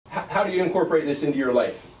how do you incorporate this into your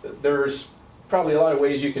life? There's probably a lot of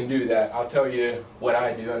ways you can do that. I'll tell you what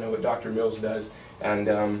I do. I know what Dr. Mills does, and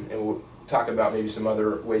we'll talk about maybe some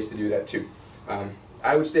other ways to do that too.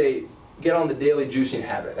 I would say get on the daily juicing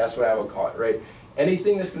habit. That's what I would call it, right?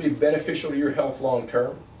 Anything that's going to be beneficial to your health long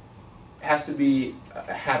term has to be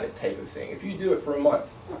a habit type of thing. If you do it for a month,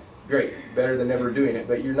 great, better than never doing it,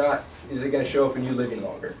 but you're not, is it going to show up in you living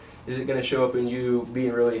longer? Is it going to show up in you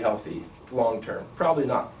being really healthy long term? Probably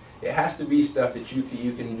not. It has to be stuff that you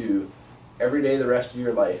can do every day the rest of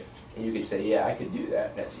your life, and you can say, yeah, I could do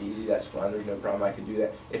that. That's easy, that's fun, there's no problem, I could do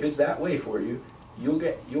that. If it's that way for you, you'll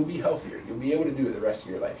be healthier. You'll be able to do it the rest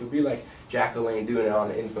of your life. You'll be like Jack LaLanne doing it on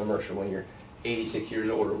the infomercial when you're 86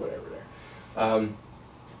 years old or whatever there.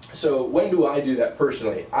 So when do I do that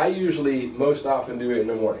personally? I usually most often do it in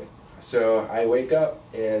the morning. So I wake up,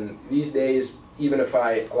 and these days, even if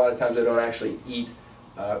a lot of times I don't actually eat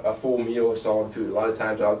a full meal of solid food. A lot of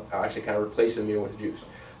times I'll actually kind of replace a meal with juice.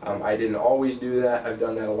 I didn't always do that. I've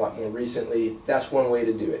done that a lot more recently. That's one way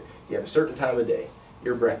to do it. You have a certain time of day,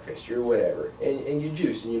 your breakfast, your whatever, and you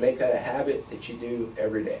juice, and you make that a habit that you do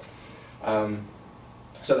every day.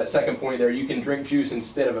 So that second point there, you can drink juice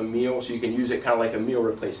instead of a meal, so you can use it kind of like a meal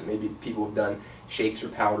replacement. Maybe people have done shakes or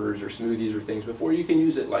powders or smoothies or things before. You can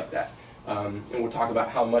use it like that. And we'll talk about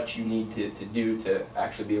how much you need to do to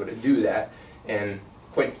actually be able to do that and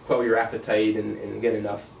quell your appetite and get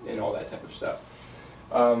enough and all that type of stuff.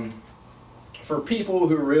 For people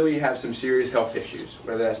who really have some serious health issues,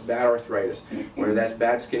 whether that's bad arthritis, whether that's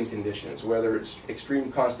bad skin conditions, whether it's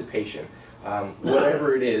extreme constipation,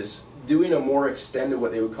 whatever it is, doing a more extended,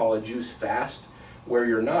 what they would call a juice fast, where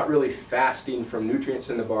you're not really fasting from nutrients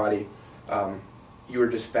in the body, you are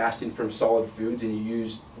just fasting from solid foods, and you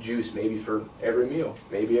use juice maybe for every meal,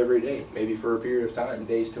 maybe every day, maybe for a period of time,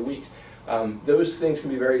 days to weeks. Those things can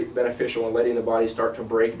be very beneficial in letting the body start to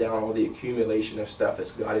break down all the accumulation of stuff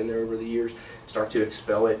that's got in there over the years, start to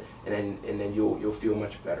expel it, and then you'll feel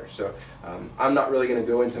much better. So I'm not really going to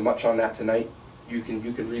go into much on that tonight. You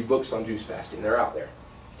can read books on juice fasting. They're out there.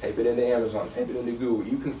 Type it into Amazon, type it into Google.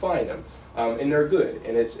 You can find them, and they're good.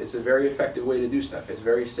 And it's a very effective way to do stuff. It's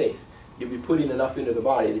very safe. You'll be putting enough into the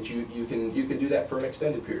body that you can do that for an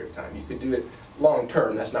extended period of time. You could do it long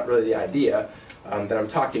term. That's not really the idea that I'm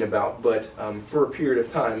talking about, but for a period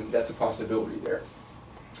of time, that's a possibility there.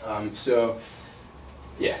 So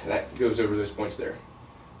yeah, that goes over those points there.